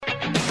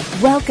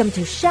Welcome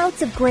to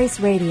Shouts of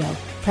Grace Radio,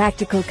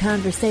 practical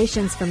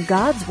conversations from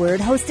God's Word,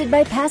 hosted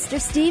by Pastor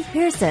Steve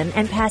Pearson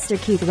and Pastor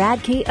Keith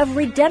Radke of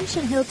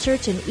Redemption Hill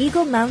Church in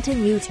Eagle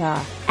Mountain,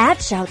 Utah.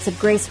 At Shouts of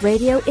Grace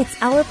Radio,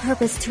 it's our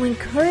purpose to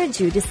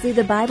encourage you to see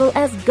the Bible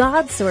as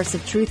God's source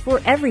of truth for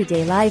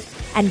everyday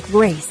life and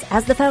grace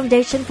as the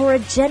foundation for a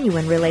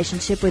genuine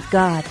relationship with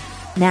God.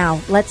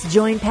 Now, let's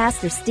join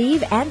Pastor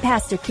Steve and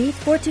Pastor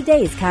Keith for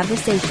today's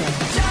conversation.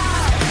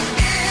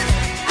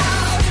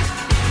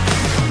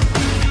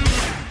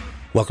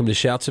 Welcome to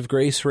Shouts of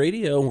Grace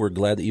Radio. We're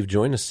glad that you've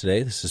joined us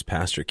today. This is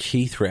Pastor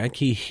Keith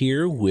Radke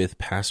here with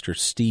Pastor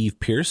Steve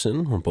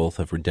Pearson. We're both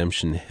of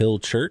Redemption Hill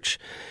Church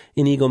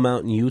in Eagle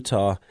Mountain,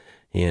 Utah.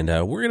 And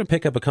we're going to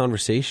pick up a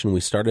conversation we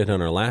started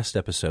on our last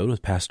episode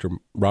with Pastor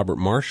Robert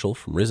Marshall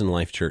from Risen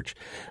Life Church.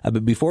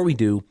 But before we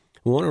do,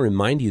 we want to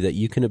remind you that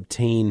you can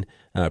obtain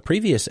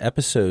previous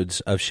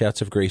episodes of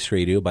Shouts of Grace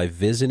Radio by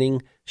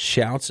visiting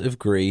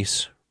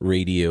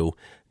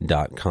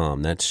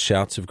shoutsofgraceradio.com. That's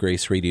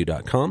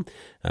shoutsofgraceradio.com.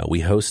 We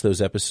host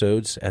those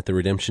episodes at the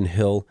Redemption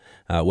Hill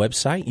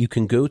website. You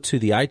can go to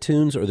the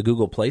iTunes or the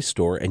Google Play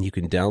Store, and you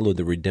can download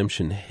the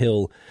Redemption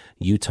Hill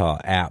Utah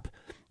app,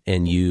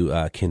 and you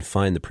can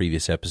find the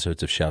previous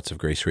episodes of Shouts of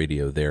Grace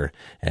Radio there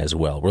as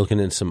well. We're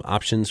looking at some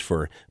options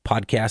for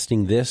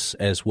podcasting this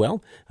as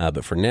well,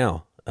 but for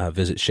now,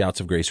 visit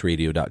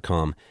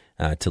shoutsofgraceradio.com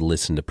to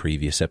listen to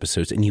previous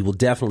episodes. And you will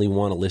definitely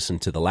want to listen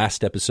to the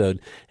last episode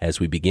as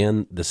we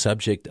began the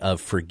subject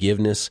of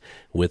forgiveness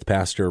with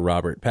Pastor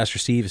Robert. Pastor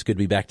Steve, it's good to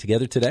be back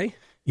together today.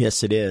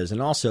 Yes, it is.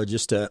 And also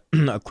just a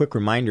quick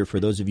reminder for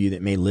those of you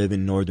that may live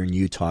in northern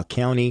Utah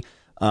County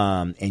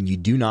and you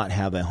do not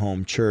have a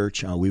home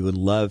church, we would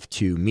love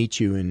to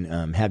meet you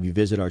and have you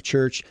visit our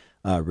church,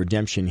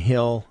 Redemption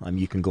Hill.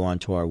 You can go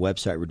onto our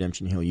website,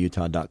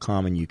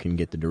 redemptionhillutah.com, and you can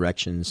get the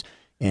directions.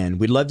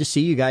 And we'd love to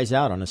see you guys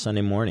out on a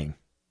Sunday morning.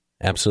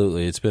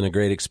 Absolutely. It's been a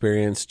great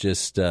experience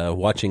just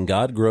watching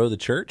God grow the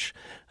church.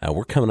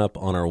 We're coming up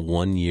on our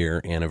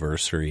 1-year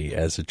anniversary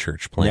as a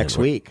church plant. Next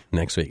week.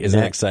 Isn't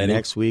that exciting?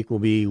 Next week will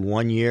be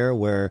 1 year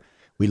where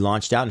we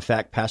launched out. In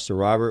fact, Pastor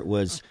Robert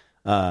was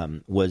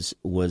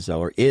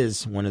or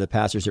is one of the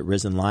pastors at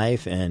Risen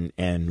Life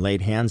and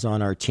laid hands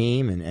on our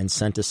team and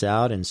sent us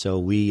out. And so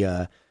we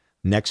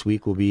next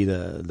week will be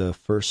the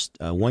first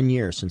 1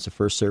 year since the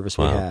first service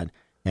we had.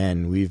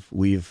 And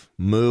we've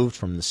moved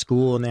from the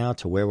school now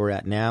to where we're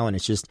at now, and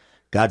it's just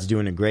God's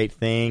doing a great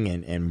thing,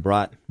 and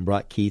brought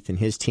Keith and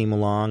his team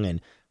along,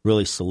 and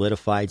really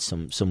solidified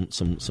some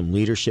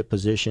leadership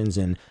positions.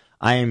 And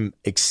I am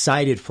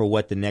excited for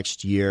what the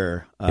next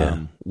year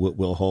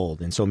will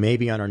hold. And so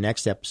maybe on our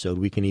next episode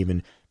we can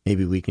even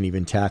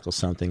tackle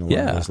something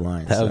along those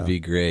lines. That would be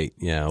great.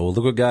 Yeah. Well,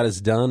 look what God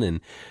has done. And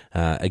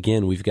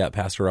again, we've got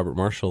Pastor Robert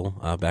Marshall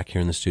back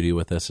here in the studio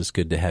with us. It's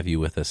good to have you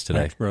with us today.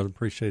 Thanks, brother.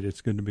 Appreciate it.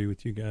 It's good to be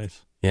with you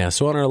guys. Yeah.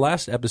 So on our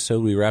last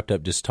episode, we wrapped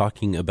up just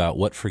talking about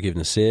what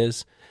forgiveness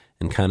is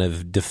and kind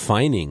of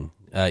defining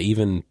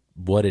even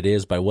what it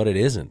is by what it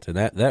isn't. And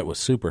that was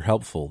super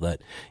helpful,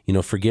 that,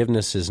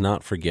 forgiveness is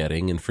not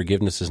forgetting, and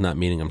forgiveness is not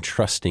meaning I'm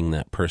trusting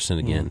that person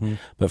again. Mm-hmm.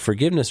 But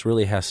forgiveness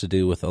really has to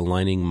do with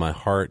aligning my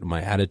heart,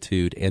 my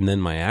attitude, and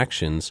then my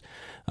actions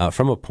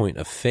from a point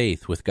of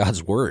faith with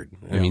God's Word.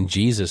 Yeah. I mean,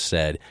 Jesus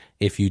said,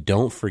 if you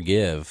don't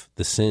forgive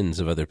the sins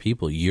of other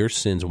people, your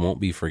sins won't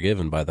be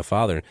forgiven by the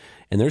Father.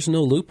 And there's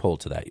no loophole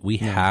to that. We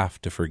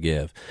have to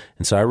forgive.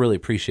 And so I really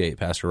appreciate,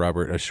 Pastor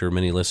Robert, I'm sure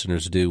many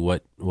listeners do,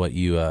 what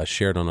you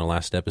shared on our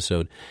last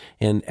episode.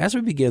 And as we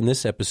begin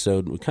this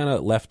episode, we kind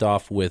of left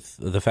off with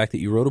the fact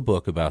that you wrote a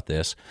book about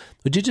this.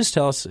 Would you just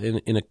tell us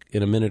in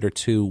a minute or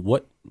two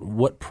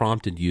what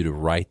prompted you to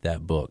write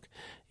that book?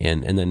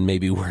 And then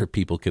maybe where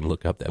people can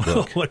look up that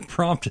book. What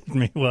prompted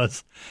me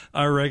was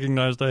I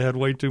recognized I had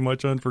way too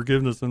much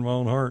unforgiveness in my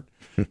own heart.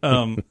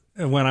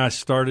 When I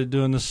started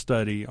doing the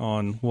study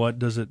on what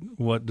does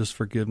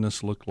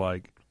forgiveness look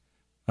like,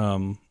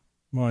 my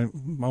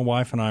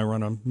wife and I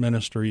run a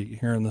ministry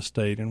here in the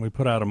state, and we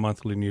put out a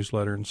monthly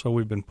newsletter, and so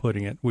we've been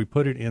we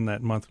put it in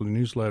that monthly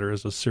newsletter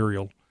as a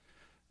serial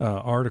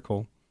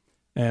article,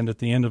 and at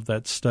the end of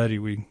that study,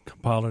 we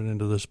compiled it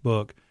into this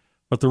book.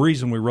 But the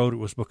reason we wrote it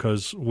was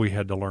because we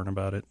had to learn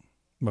about it,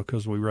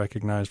 because we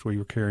recognized we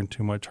were carrying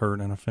too much hurt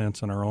and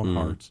offense in our own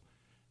hearts,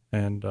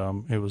 and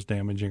it was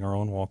damaging our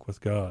own walk with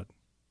God.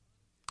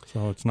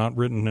 So it's not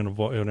written in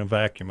a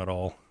vacuum at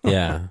all.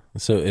 Yeah.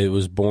 So it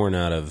was born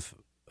out of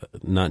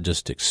not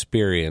just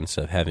experience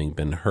of having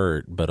been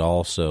hurt, but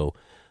also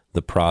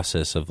the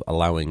process of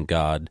allowing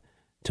God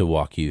to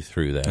walk you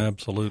through that.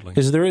 Absolutely.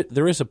 Because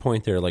there is a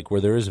point there, like,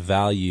 where there is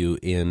value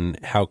in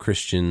how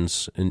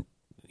Christians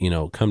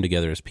come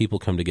together, as people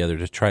come together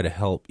to try to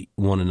help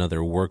one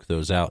another work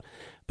those out.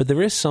 But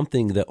there is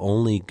something that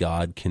only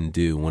God can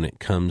do when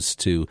it comes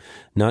to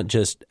not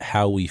just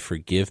how we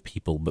forgive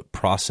people, but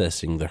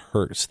processing the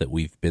hurts that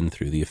we've been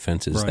through, the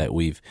offenses that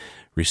we've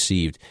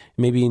received.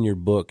 Maybe in your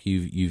book,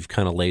 you've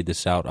kind of laid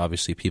this out.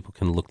 Obviously, people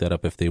can look that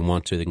up if they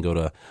want to. They can go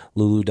to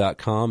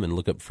lulu.com and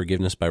look up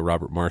Forgiveness by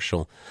Robert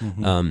Marshall.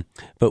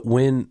 But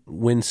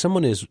when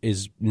someone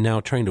is now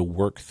trying to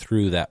work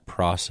through that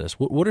process,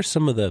 what are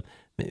some of the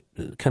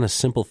kind of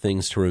simple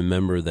things to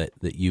remember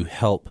that you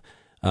help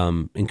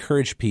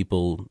encourage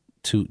people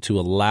to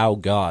allow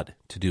God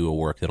to do a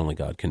work that only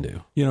God can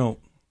do? You know,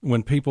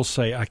 when people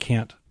say, I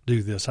can't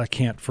do this, I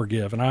can't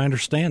forgive, and I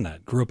understand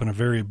that. Grew up in a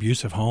very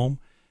abusive home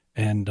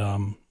and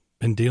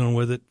been dealing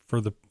with it for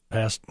the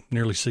past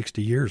nearly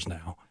 60 years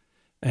now.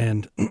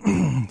 And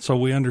so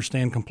we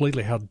understand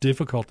completely how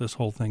difficult this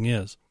whole thing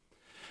is.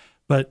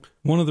 But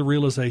one of the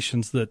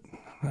realizations that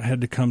I had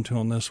to come to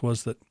on this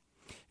was that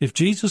if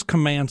Jesus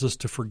commands us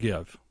to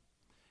forgive,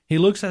 he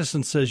looks at us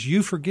and says,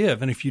 you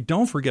forgive, and if you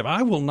don't forgive,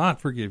 I will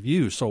not forgive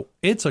you. So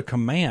it's a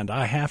command.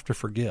 I have to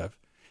forgive.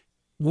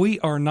 We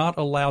are not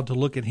allowed to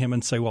look at him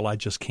and say, well, I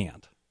just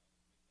can't.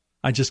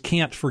 I just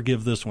can't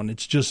forgive this one.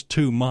 It's just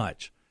too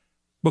much.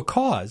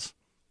 Because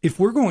if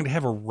we're going to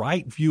have a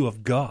right view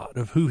of God,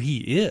 of who he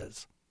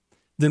is,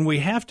 then we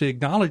have to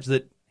acknowledge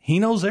that he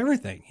knows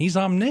everything. He's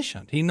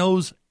omniscient. He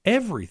knows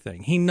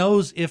everything. He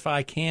knows if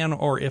I can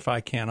or if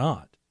I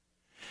cannot.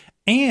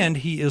 And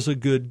he is a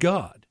good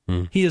God.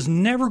 He is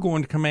never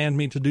going to command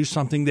me to do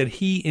something that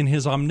he, in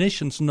his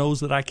omniscience, knows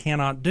that I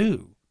cannot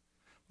do.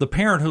 The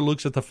parent who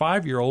looks at the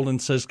 5-year-old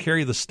and says,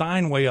 carry the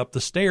Steinway up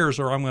the stairs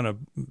or I'm going to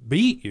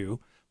beat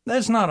you,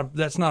 that's not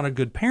a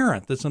good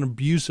parent. That's an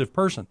abusive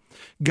person.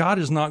 God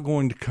is not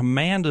going to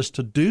command us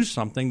to do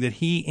something that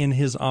he, in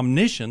his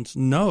omniscience,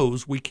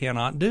 knows we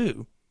cannot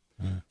do.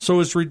 So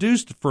it's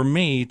reduced for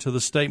me to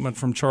the statement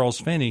from Charles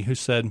Finney, who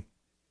said,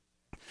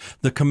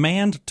 the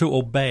command to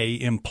obey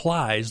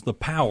implies the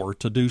power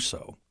to do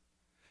so.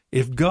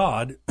 If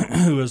God,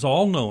 who is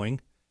all-knowing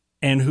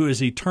and who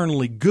is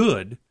eternally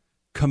good,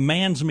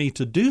 commands me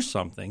to do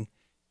something,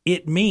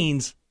 it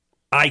means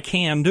I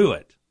can do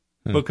it.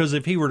 Because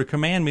if he were to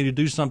command me to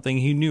do something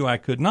he knew I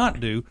could not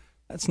do,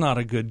 that's not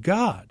a good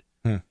God.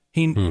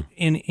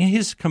 In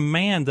his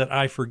command that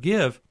I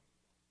forgive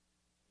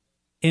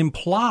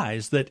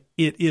implies that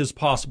it is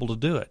possible to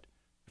do it.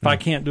 If I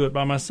can't do it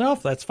by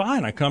myself, that's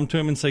fine. I come to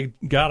him and say,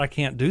 God, I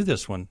can't do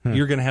this one.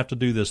 You're going to have to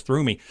do this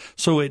through me.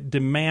 So it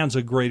demands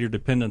a greater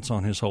dependence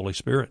on his Holy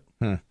Spirit.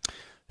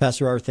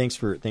 Pastor Robert, thanks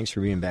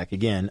for being back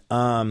again.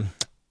 I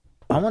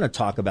want to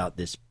talk about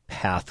this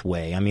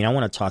pathway. I mean, I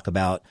want to talk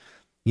about,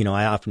 you know,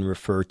 I often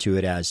refer to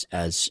it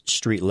as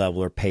street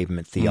level or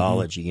pavement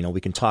theology. You know,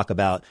 we can talk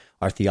about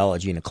our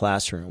theology in a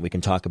classroom. We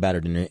can talk about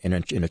it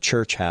in a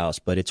church house,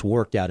 but it's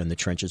worked out in the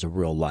trenches of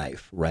real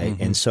life, right?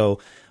 And so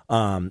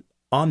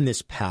on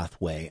this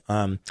pathway,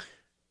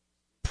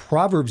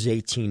 Proverbs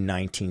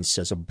 18:19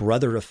 says, a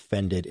brother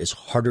offended is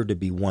harder to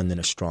be won than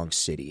a strong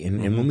city.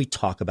 And when we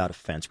talk about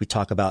offense, we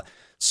talk about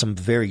some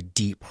very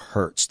deep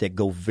hurts that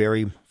go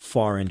very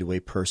far into a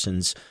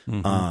person's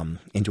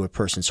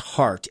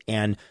heart.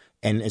 And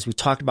as we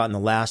talked about in the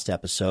last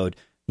episode,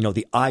 you know,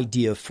 the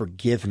idea of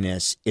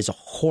forgiveness is a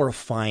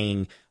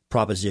horrifying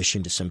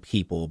proposition to some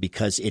people,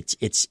 because it's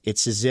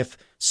as if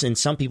in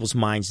some people's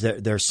minds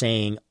they're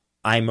saying,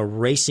 I'm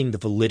erasing the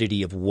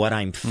validity of what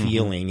I'm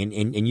feeling,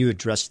 and you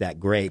addressed that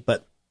great.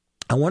 But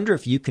I wonder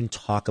if you can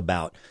talk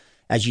about,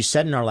 as you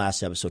said in our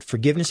last episode,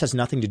 forgiveness has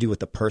nothing to do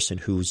with the person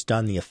who's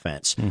done the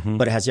offense,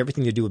 but it has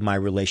everything to do with my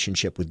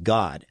relationship with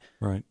God.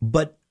 Right.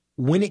 But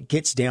when it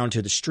gets down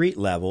to the street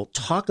level,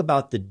 talk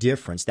about the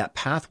difference, that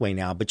pathway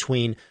now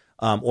between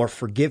or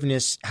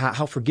forgiveness,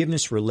 how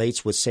forgiveness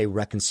relates with, say,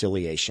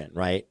 reconciliation,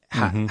 right?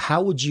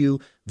 How would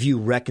you view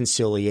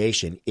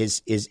reconciliation?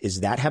 Is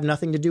that have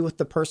nothing to do with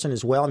the person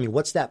as well? I mean,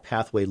 what's that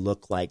pathway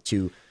look like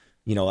to,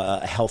 you know, a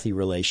healthy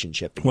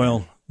relationship?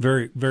 Well,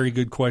 very, very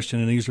good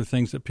question, and these are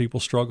things that people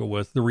struggle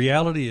with. The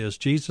reality is,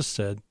 Jesus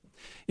said,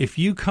 if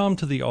you come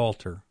to the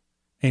altar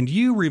and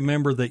you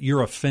remember that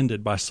you're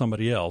offended by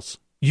somebody else,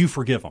 you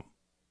forgive them.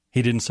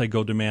 He didn't say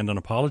go demand an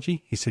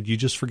apology. He said you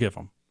just forgive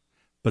them.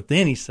 But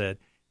then he said,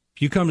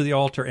 if you come to the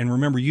altar and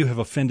remember you have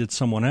offended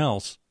someone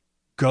else,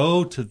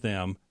 go to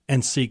them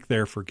and seek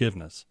their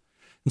forgiveness.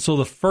 And so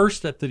the first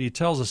step that he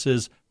tells us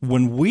is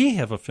when we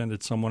have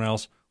offended someone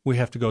else, we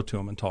have to go to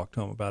them and talk to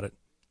them about it.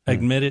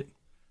 Admit it.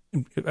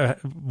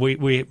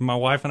 My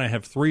wife and I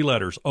have 3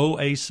 letters,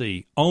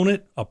 OAC: own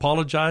it,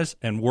 apologize,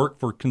 and work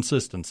for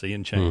consistency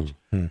and change.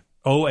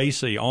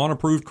 OAC, on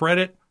approved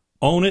credit,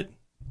 own it,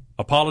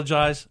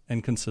 apologize,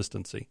 and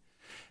consistency.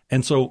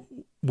 And so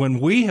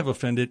when we have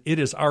offended, it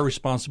is our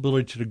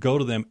responsibility to go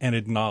to them and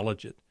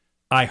acknowledge it.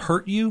 I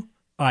hurt you.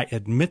 I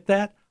admit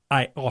that.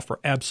 I offer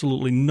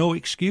absolutely no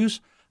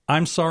excuse.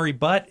 I'm sorry,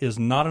 but is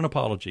not an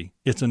apology.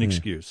 It's an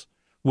excuse.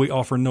 We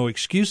offer no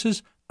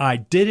excuses. I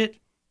did it.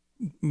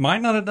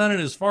 Might not have done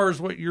it as far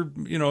as what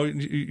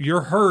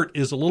your hurt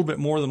is a little bit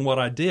more than what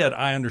I did.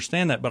 I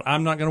understand that, but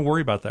I'm not going to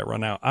worry about that right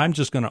now. I'm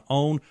just going to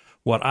own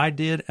what I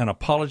did and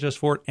apologize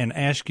for it and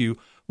ask you,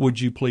 would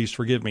you please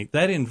forgive me?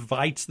 That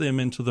invites them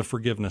into the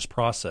forgiveness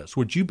process.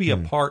 Would you be a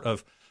part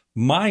of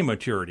my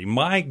maturity,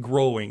 my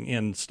growing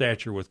in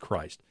stature with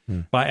Christ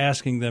by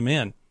asking them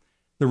in?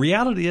 The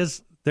reality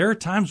is there are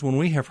times when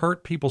we have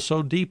hurt people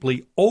so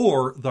deeply,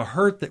 or the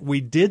hurt that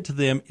we did to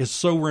them is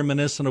so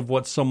reminiscent of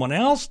what someone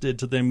else did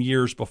to them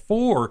years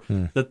before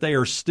that they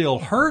are still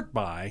hurt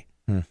by,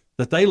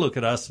 that they look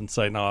at us and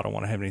say, no, I don't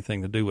want to have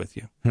anything to do with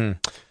you.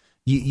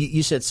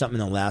 You said something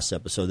in the last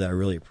episode that I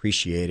really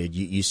appreciated.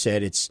 You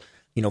said it's,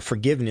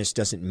 forgiveness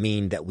doesn't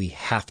mean that we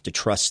have to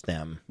trust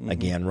them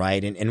again,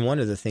 right? And one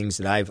of the things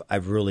that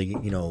I've really,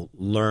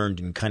 learned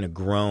and kind of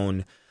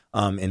grown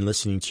in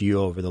listening to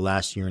you over the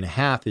last year and a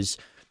half is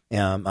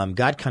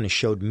God kind of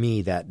showed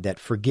me that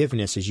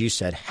forgiveness, as you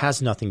said,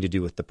 has nothing to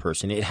do with the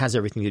person. It has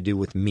everything to do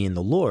with me and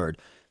the Lord.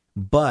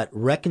 But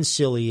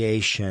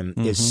reconciliation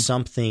is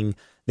something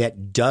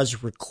that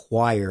does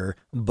require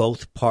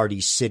both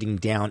parties sitting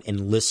down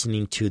and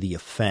listening to the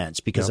offense.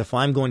 Because if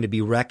I'm going to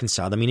be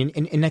reconciled,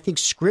 and I think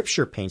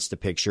Scripture paints the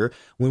picture,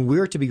 when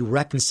we're to be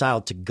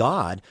reconciled to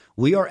God,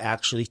 we are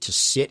actually to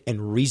sit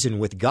and reason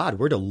with God.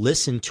 We're to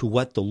listen to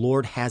what the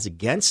Lord has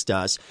against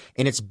us.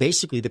 And it's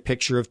basically the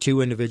picture of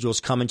two individuals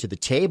coming to the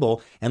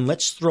table, and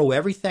let's throw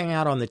everything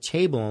out on the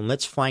table and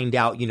let's find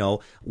out,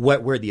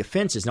 where the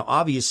offense is. Now,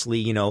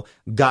 obviously,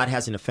 God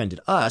hasn't offended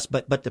us,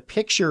 but the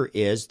picture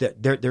is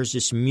that there's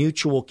this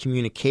mutual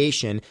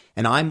communication,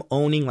 and I'm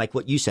owning, like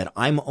what you said,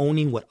 I'm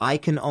owning what I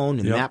can own,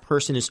 and that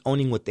person is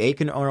owning what they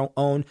can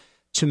own.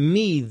 To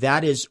me,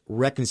 that is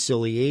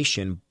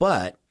reconciliation.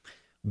 But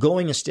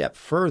going a step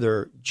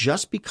further,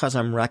 just because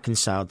I'm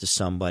reconciled to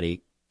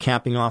somebody,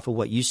 capping off of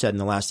what you said in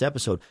the last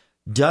episode,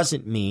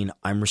 doesn't mean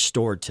I'm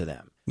restored to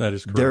them. That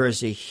is correct. There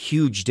is a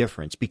huge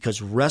difference,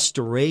 because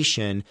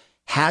restoration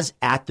has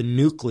at the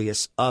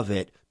nucleus of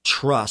it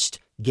trust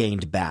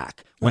gained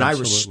back. When I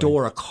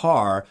restore a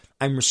car,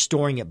 I'm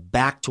restoring it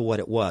back to what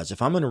it was.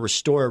 If I'm going to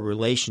restore a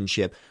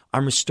relationship,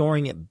 I'm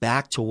restoring it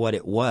back to what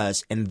it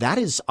was. And that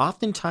is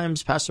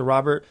oftentimes, Pastor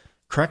Robert,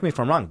 correct me if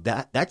I'm wrong,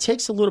 that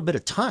takes a little bit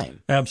of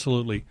time.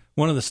 Absolutely.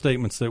 One of the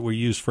statements that we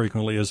use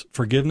frequently is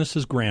forgiveness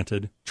is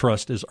granted,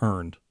 trust is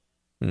earned.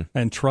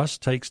 And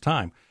trust takes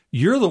time.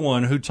 You're the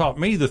one who taught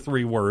me the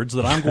three words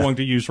that I'm going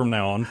to use from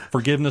now on: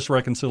 forgiveness,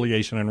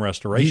 reconciliation, and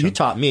restoration. You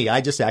taught me. I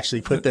just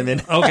actually put them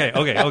in. Okay.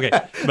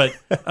 But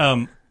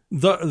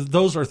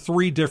those are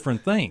three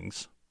different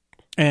things.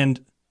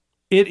 And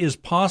it is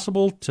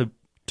possible to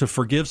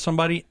forgive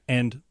somebody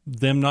and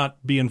them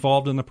not be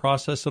involved in the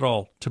process at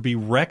all, to be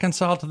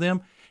reconciled to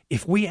them.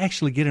 If we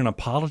actually get an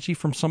apology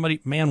from somebody,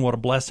 man, what a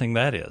blessing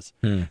that is.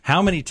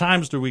 How many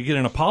times do we get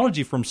an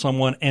apology from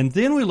someone and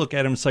then we look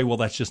at them and say, well,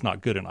 that's just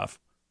not good enough?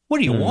 What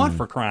do you want,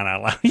 for crying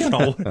out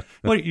loud?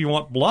 What, you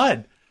want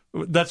blood?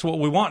 That's what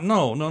we want?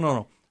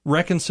 No.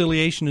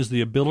 Reconciliation is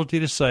the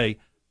ability to say,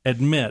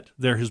 admit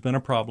there has been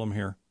a problem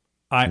here.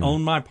 I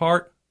own my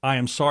part. I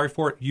am sorry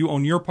for it. You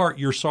own your part.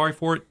 You're sorry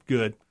for it.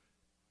 Good.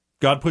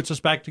 God puts us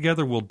back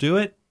together. We'll do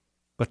it.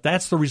 But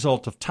that's the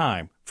result of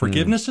time.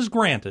 Forgiveness is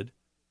granted.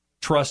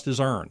 Trust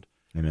is earned.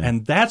 Amen.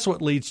 And that's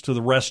what leads to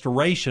the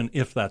restoration,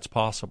 if that's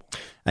possible.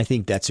 I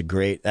think that's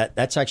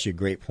that's actually a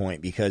great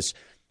point, because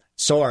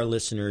so our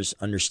listeners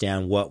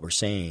understand what we're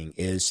saying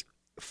is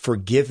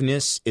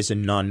forgiveness is a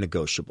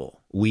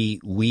non-negotiable.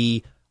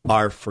 We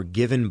are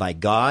forgiven by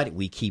God.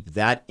 We keep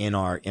that in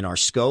our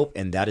scope,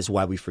 and that is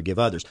why we forgive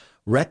others.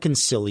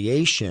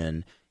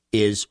 Reconciliation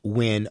is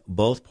when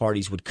both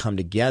parties would come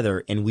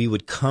together and we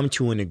would come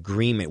to an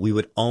agreement. We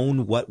would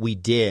own what we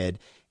did.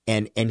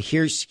 And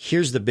here's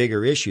the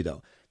bigger issue,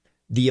 though.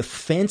 The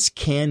offense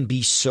can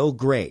be so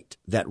great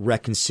that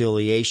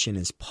reconciliation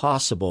is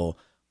possible,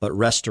 but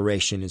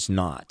restoration is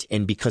not.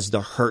 And because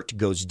the hurt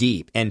goes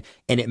deep. And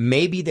it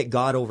may be that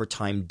God over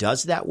time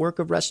does that work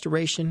of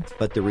restoration,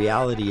 but the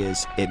reality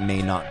is it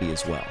may not be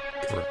as well.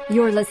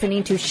 You're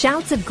listening to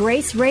Shouts of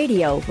Grace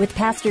Radio with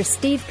Pastor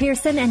Steve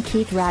Pearson and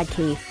Keith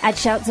Radke. At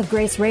Shouts of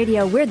Grace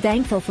Radio, we're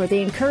thankful for the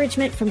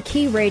encouragement from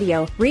Key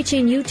Radio,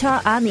 reaching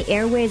Utah on the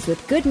airwaves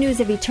with good news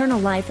of eternal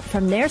life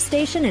from their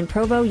station in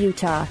Provo,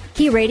 Utah.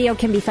 Key Radio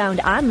can be found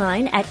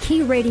online at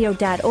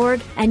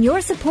keyradio.org, and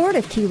your support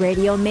of Key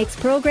Radio makes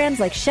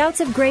programs like Shouts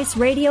of Grace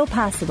Radio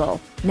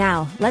possible.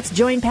 Now, let's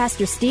join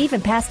Pastor Steve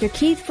and Pastor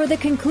Keith for the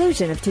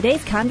conclusion of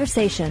today's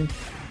conversation.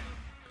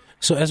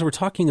 So as we're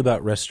talking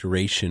about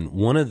restoration,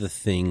 one of the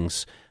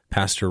things,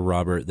 Pastor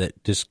Robert,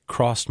 that just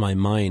crossed my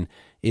mind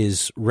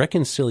is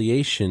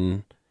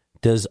reconciliation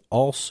does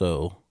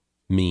also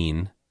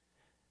mean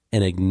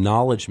an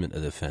acknowledgement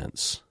of the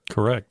offense.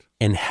 Correct.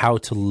 And how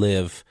to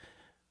live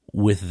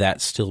with that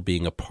still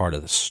being a part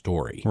of the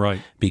story. Right.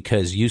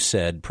 Because you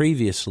said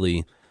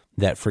previously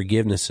that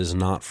forgiveness is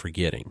not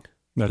forgetting.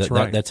 That's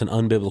right. That's an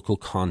unbiblical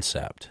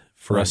concept.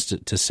 For us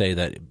to say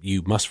that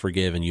you must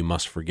forgive and you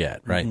must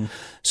forget, right?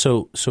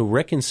 Mm-hmm. So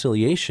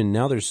reconciliation,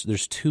 now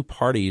there's two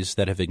parties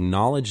that have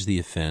acknowledged the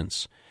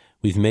offense.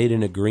 We've made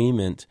an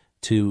agreement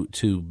to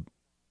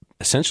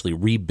essentially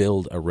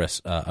rebuild a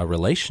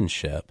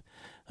relationship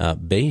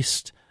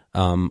based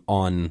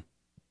on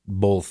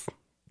both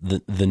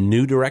the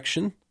new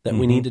direction that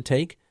we need to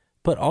take,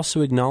 but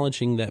also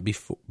acknowledging that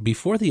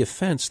before the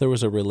offense, there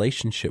was a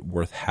relationship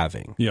worth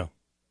having. Yeah.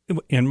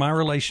 In my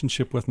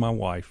relationship with my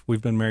wife,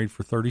 we've been married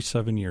for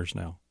 37 years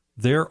now.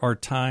 There are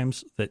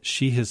times that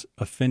she has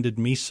offended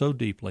me so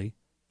deeply,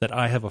 that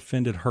I have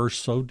offended her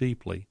so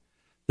deeply,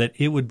 that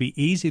it would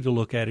be easy to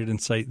look at it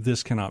and say,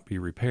 this cannot be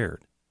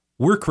repaired.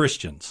 We're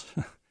Christians.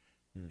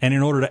 And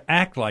in order to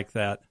act like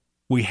that,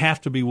 we have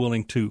to be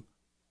willing to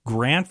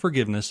grant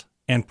forgiveness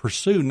and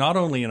pursue not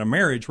only in a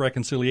marriage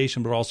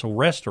reconciliation, but also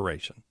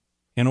restoration.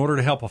 In order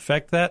to help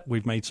affect that,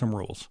 we've made some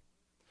rules.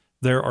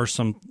 There are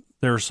some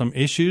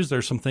issues,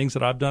 there's some things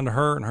that I've done to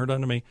her and her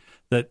done to me,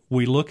 that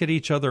we look at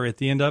each other at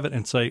the end of it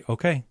and say,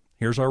 okay,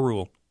 here's our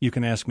rule. You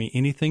can ask me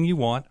anything you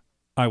want.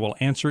 I will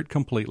answer it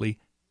completely,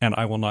 and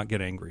I will not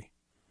get angry.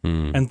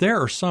 And there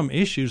are some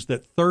issues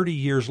that 30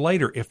 years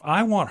later, if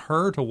I want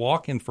her to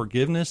walk in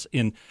forgiveness,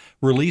 in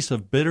release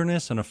of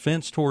bitterness and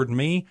offense toward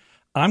me,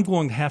 I'm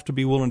going to have to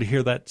be willing to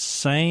hear that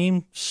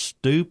same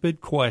stupid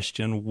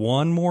question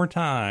one more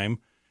time,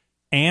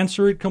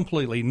 answer it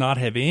completely, not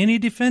have any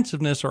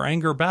defensiveness or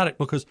anger about it,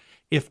 because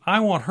if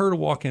I want her to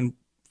walk in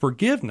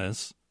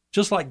forgiveness,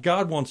 just like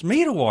God wants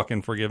me to walk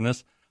in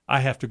forgiveness, I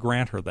have to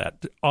grant her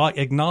that.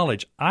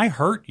 Acknowledge, I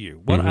hurt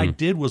you. What I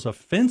did was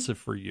offensive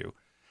for you.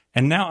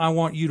 And now I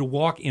want you to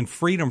walk in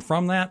freedom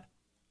from that.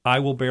 I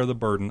will bear the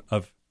burden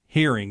of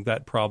hearing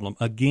that problem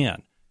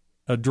again,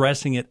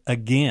 addressing it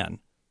again,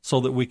 so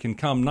that we can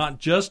come not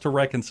just to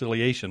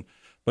reconciliation,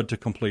 but to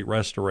complete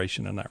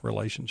restoration in that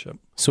relationship.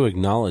 So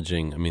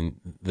acknowledging, I mean,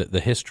 the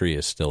history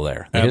is still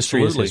there. The Absolutely.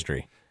 history is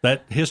history.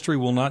 That history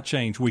will not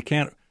change. We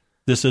can't.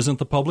 This isn't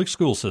the public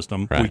school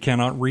system. Right. We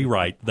cannot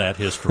rewrite that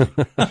history.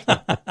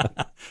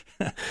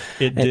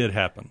 It did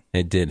happen.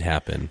 It did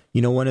happen.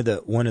 You know, one of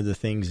the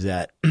things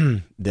that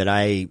that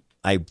I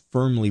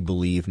firmly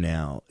believe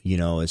now, you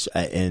know, is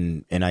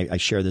and I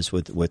share this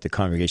with the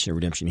congregation at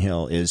Redemption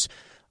Hill, is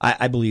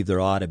I believe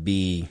there ought to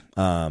be,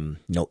 you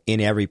know,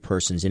 in every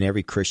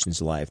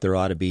Christian's life, there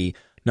ought to be,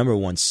 number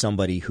one,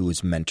 somebody who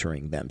is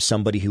mentoring them,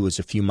 somebody who is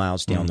a few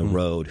miles down the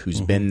road, who's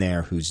been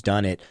there, who's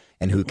done it,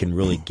 and who can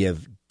really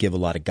give a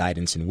lot of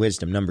guidance and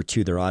wisdom. Number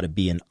two, there ought to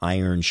be an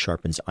iron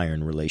sharpens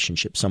iron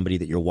relationship, somebody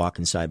that you're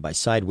walking side by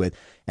side with.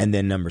 And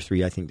then number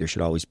three, I think there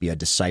should always be a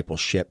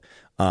discipleship,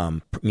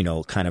 you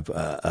know, kind of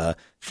a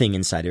thing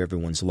inside of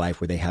everyone's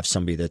life where they have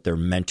somebody that they're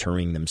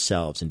mentoring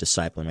themselves and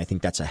discipling. I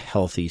think that's a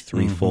healthy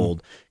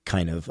threefold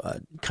kind of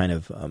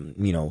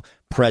you know,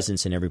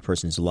 presence in every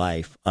person's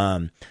life.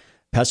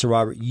 Pastor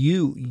Robert,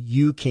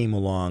 you came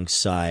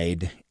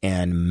alongside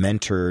and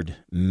mentored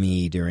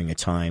me during a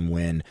time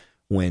when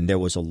there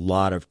was a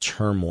lot of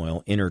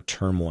turmoil, inner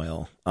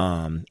turmoil,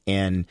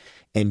 and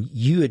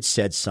you had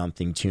said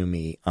something to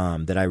me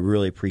that I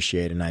really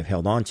appreciate and I've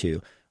held on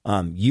to.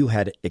 You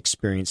had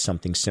experienced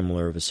something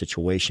similar of a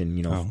situation,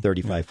 you know,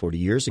 35, 40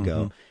 years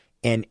ago,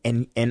 and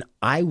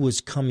I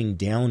was coming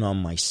down on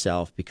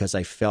myself because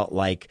I felt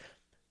like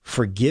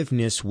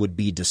forgiveness would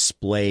be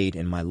displayed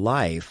in my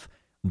life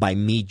by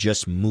me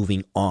just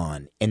moving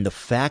on, and the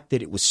fact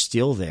that it was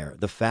still there,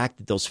 the fact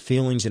that those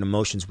feelings and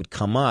emotions would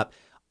come up,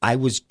 I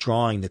was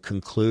drawing the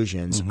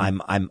conclusions.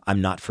 I'm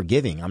not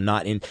forgiving. I'm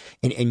not in.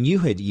 And you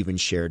had even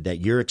shared that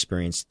your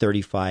experience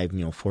 35,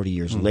 40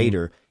 years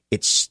later,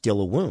 it's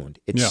still a wound.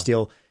 It's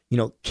still,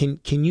 can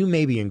you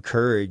maybe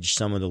encourage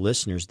some of the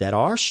listeners that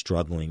are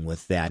struggling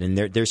with that? And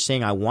they're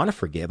saying, I want to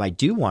forgive. I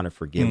do want to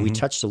forgive. We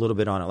touched a little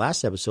bit on it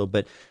last episode,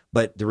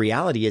 but the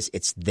reality is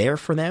it's there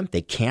for them.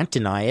 They can't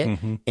deny it,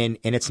 and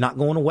it's not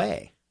going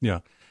away. Yeah,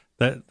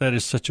 that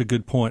is such a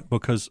good point,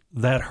 because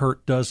that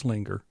hurt does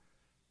linger.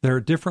 There are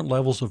different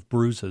levels of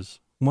bruises.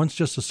 One's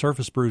just a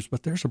surface bruise,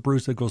 but there's a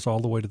bruise that goes all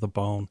the way to the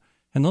bone.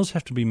 And those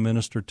have to be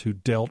ministered to,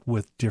 dealt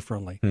with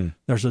differently.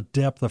 There's a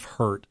depth of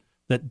hurt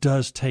that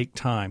does take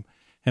time.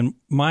 And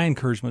my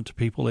encouragement to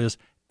people is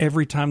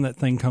every time that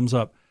thing comes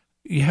up,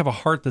 you have a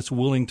heart that's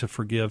willing to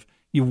forgive.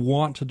 You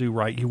want to do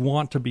right. You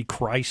want to be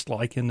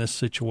Christ-like in this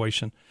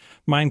situation.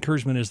 My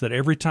encouragement is that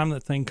every time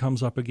that thing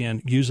comes up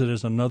again, use it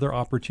as another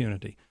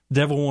opportunity. The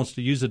devil wants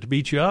to use it to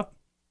beat you up.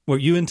 What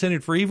you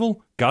intended for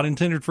evil, God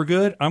intended for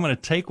good. I'm going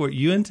to take what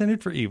you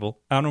intended for evil.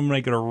 I'm going to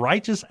make it a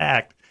righteous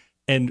act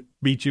and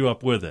beat you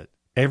up with it.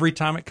 Every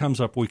time it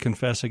comes up, we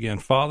confess again,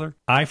 Father,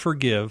 I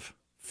forgive,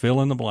 fill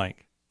in the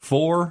blank.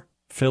 For,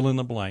 fill in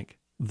the blank.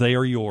 They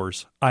are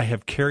yours. I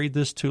have carried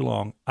this too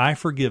long. I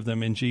forgive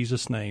them in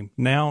Jesus' name.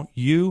 Now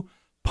you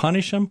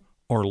punish them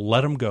or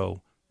let them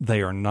go.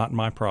 They are not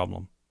my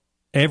problem.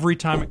 Every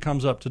time it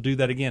comes up, to do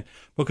that again.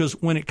 Because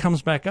when it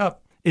comes back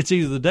up, it's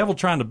either the devil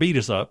trying to beat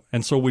us up,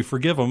 and so we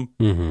forgive him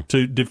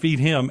to defeat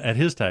him at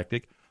his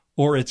tactic,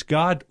 or it's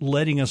God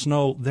letting us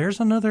know there's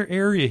another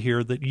area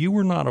here that you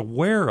were not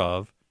aware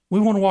of.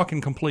 We want to walk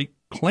in complete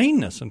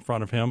cleanness in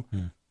front of him.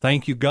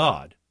 Thank you,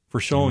 God,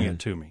 for showing it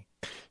to me.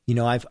 You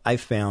know, I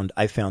found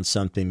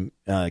something,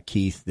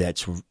 Keith,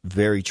 that's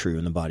very true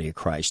in the body of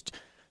Christ.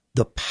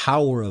 The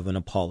power of an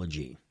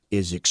apology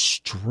is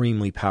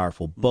extremely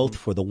powerful, both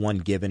for the one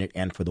giving it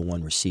and for the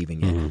one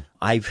receiving it.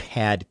 I've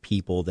had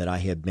people that I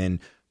have been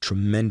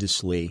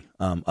tremendously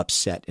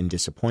upset and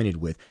disappointed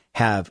with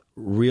have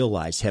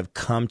realized, have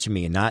come to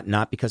me, and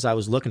not because I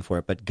was looking for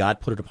it, but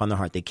God put it upon their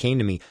heart. They came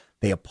to me,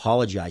 they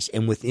apologized,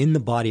 and within the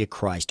body of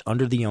Christ,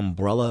 under the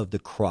umbrella of the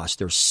cross,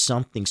 there's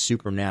something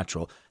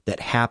supernatural that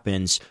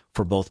happens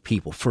for both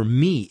people. For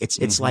me,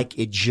 it's like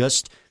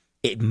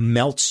it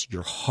melts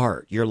your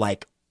heart. You're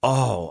like,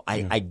 oh,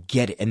 I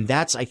get it. And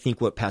that's, I think,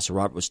 what Pastor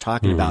Robert was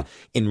talking about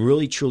in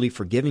really, truly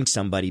forgiving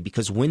somebody,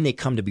 because when they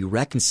come to be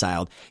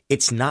reconciled,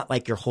 it's not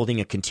like you're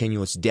holding a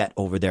continuous debt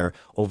over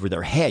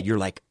their head. You're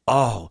like,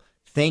 oh,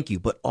 thank you.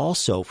 But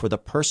also for the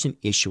person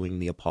issuing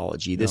the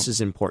apology, this is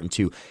important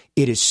too.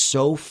 It is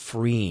so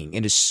freeing.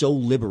 It is so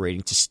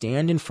liberating to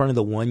stand in front of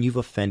the one you've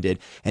offended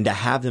and to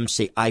have them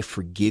say, I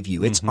forgive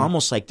you. It's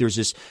almost like there's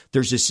this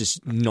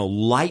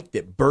light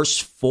that bursts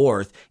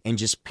forth and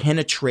just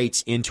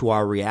penetrates into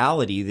our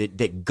reality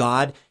that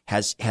God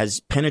has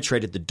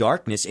penetrated the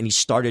darkness and he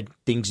started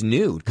things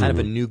new, kind of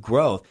a new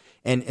growth.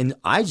 And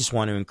I just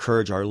want to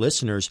encourage our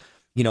listeners,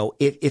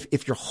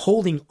 if you're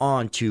holding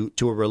on to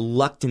a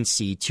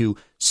reluctancy to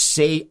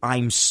say,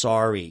 I'm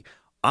sorry,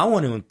 I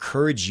want to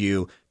encourage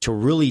you to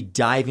really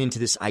dive into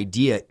this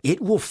idea.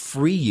 It will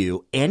free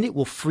you, and it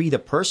will free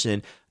the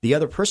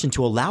other person,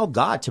 to allow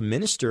God to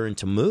minister and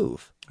to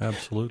move.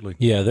 Absolutely.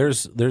 Yeah,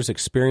 there's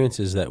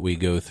experiences that we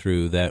go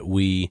through that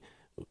we're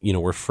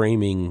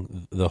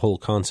framing the whole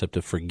concept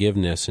of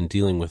forgiveness and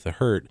dealing with the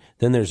hurt.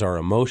 Then there's our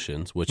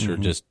emotions, which are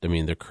just,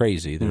 they're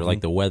crazy. They're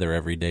like the weather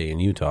every day in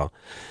Utah,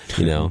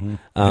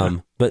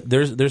 But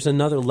there's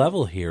another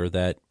level here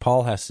that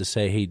Paul has to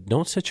say, hey,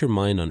 don't set your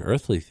mind on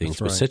earthly things,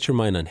 but set your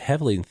mind on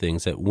heavenly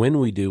things, that when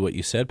we do what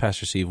you said,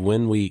 Pastor Steve,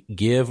 when we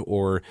give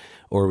or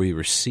we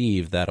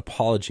receive that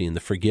apology and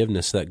the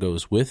forgiveness that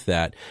goes with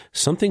that,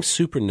 something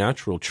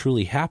supernatural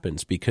truly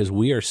happens, because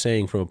we are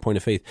saying from a point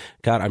of faith,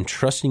 God, I'm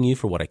trusting you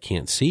for what I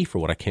can't see, for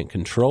what I can't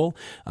control,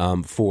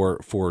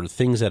 for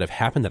things that have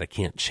happened that I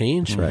can't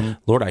change. Right.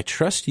 Lord, I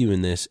trust you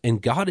in this. And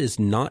God is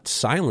not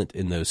silent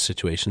in those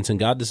situations, and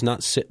God does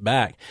not sit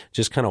back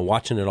just kind of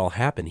watching it all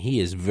happen. He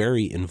is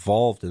very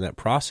involved in that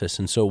process.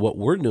 And so what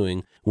we're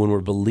doing when we're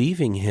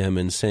believing him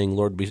and saying,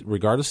 Lord,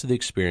 regardless of the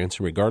experience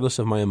and regardless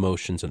of my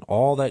emotions and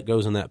all that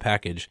goes in that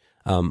package,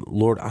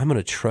 Lord, I'm going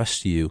to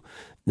trust you.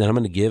 Then I'm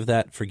going to give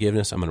that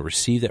forgiveness. I'm going to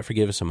receive that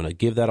forgiveness. I'm going to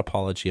give that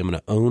apology. I'm going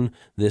to own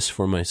this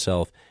for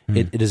myself.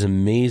 It is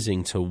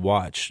amazing to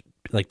watch,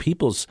 like,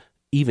 people's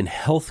even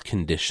health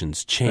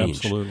conditions change.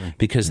 Absolutely.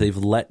 Because they've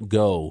let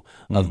go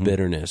of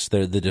bitterness.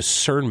 The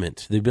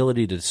discernment, the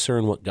ability to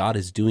discern what God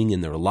is doing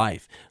in their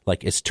life,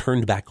 like, it's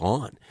turned back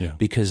on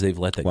because they've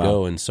let that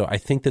go. And so I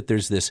think that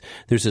there's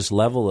this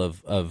level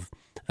of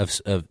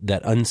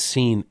that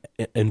unseen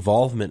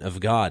involvement of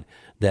God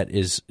that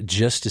is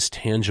just as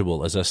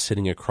tangible as us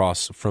sitting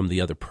across from the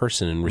other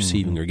person and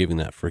receiving or giving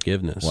that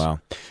forgiveness. Wow.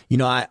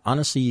 I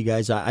honestly, you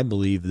guys, I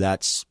believe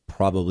that's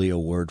probably a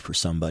word for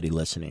somebody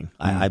listening.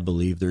 I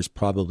believe there's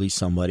probably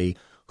somebody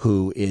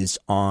who is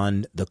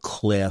on the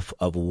cliff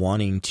of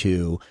wanting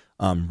to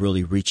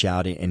really reach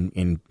out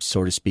and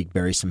so to speak,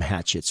 bury some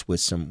hatchets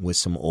with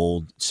some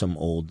old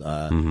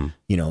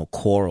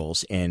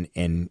quarrels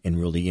and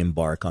really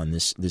embark on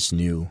this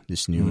new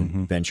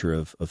venture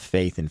of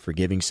faith and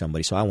forgiving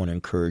somebody. So I want to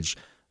encourage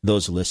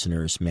those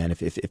listeners, man,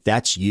 if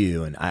that's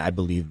you, and I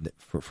believe that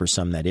for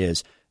some that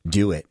is,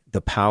 do it.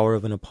 The power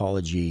of an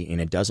apology, and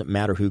it doesn't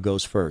matter who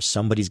goes first.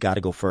 Somebody's got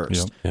to go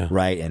first,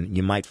 right? And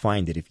you might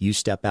find that if you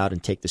step out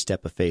and take the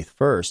step of faith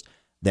first,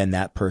 then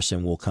that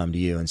person will come to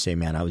you and say,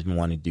 man, I've been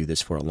wanting to do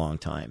this for a long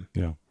time.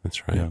 Yeah,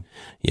 that's right.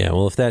 Yeah,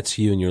 well, if that's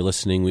you and you're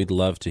listening, we'd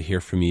love to hear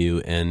from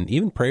you and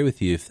even pray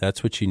with you if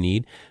that's what you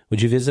need.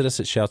 Would you visit us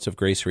at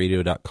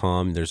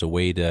shoutsofgraceradio.com? There's a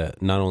way to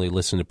not only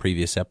listen to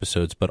previous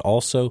episodes, but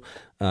also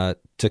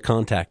to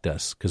contact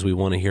us, because we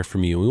want to hear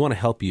from you. We want to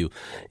help you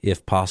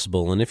if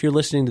possible. And if you're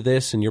listening to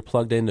this and you're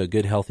plugged into a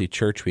good, healthy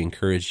church, we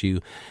encourage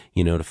you,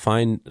 to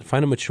find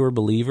a mature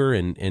believer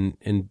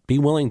and be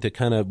willing to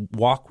kind of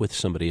walk with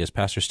somebody, as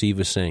Pastor Steve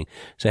was saying.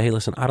 Say, hey,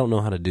 listen, I don't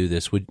know how to do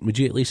this. Would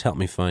you at least help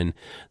me find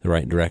the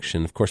right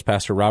direction? Of course,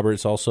 Pastor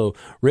Robert's also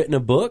written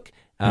a book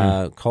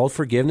called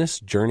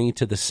Forgiveness, Journey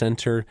to the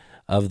Center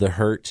of the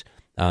Hurt.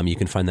 You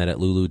can find that at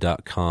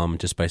lulu.com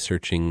just by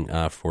searching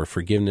for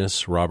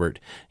Forgiveness, Robert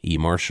E.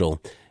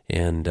 Marshall.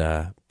 And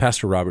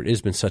Pastor Robert, it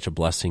has been such a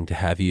blessing to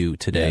have you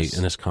today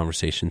in this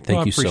conversation.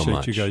 Thank you so much. I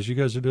appreciate you guys. You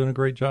guys are doing a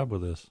great job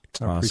with this.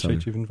 I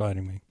appreciate you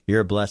inviting me.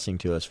 You're a blessing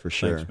to us for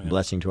sure. Thanks, man.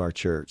 Blessing to our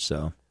church.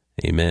 So,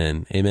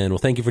 amen. Amen. Well,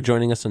 thank you for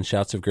joining us on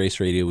Shouts of Grace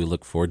Radio. We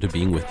look forward to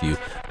being with you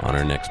on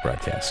our next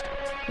broadcast.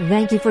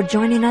 Thank you for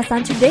joining us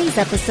on today's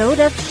episode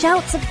of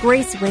Shouts of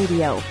Grace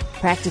Radio.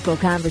 Practical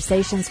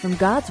conversations from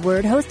God's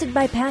Word, hosted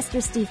by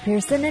Pastor Steve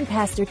Pearson and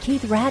Pastor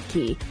Keith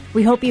Radke.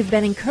 We hope you've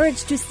been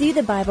encouraged to see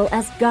the Bible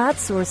as God's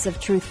source of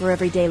truth for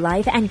everyday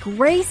life and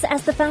grace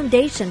as the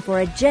foundation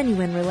for a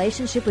genuine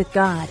relationship with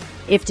God.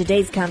 If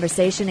today's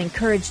conversation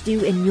encouraged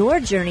you in your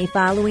journey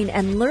following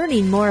and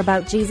learning more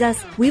about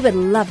Jesus, we would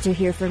love to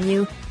hear from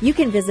you. You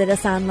can visit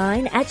us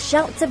online at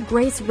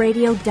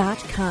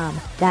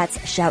shoutsofgraceradio.com. That's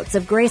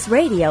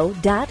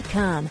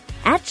shoutsofgraceradio.com.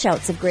 At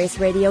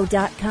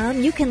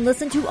shoutsofgraceradio.com, you can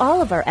listen to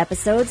all of our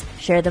episodes,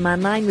 share them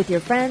online with your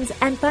friends,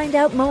 and find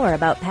out more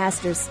about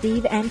Pastors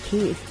Steve and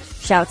Keith.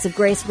 Shouts of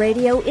Grace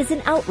Radio is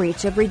an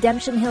outreach of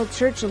Redemption Hill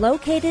Church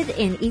located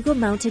in Eagle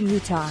Mountain,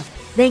 Utah.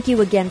 Thank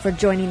you again for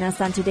joining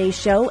us on today's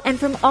show, and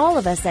from all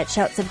of us at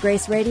Shouts of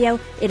Grace Radio,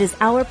 it is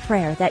our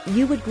prayer that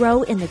you would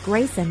grow in the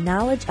grace and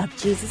knowledge of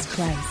Jesus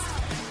Christ.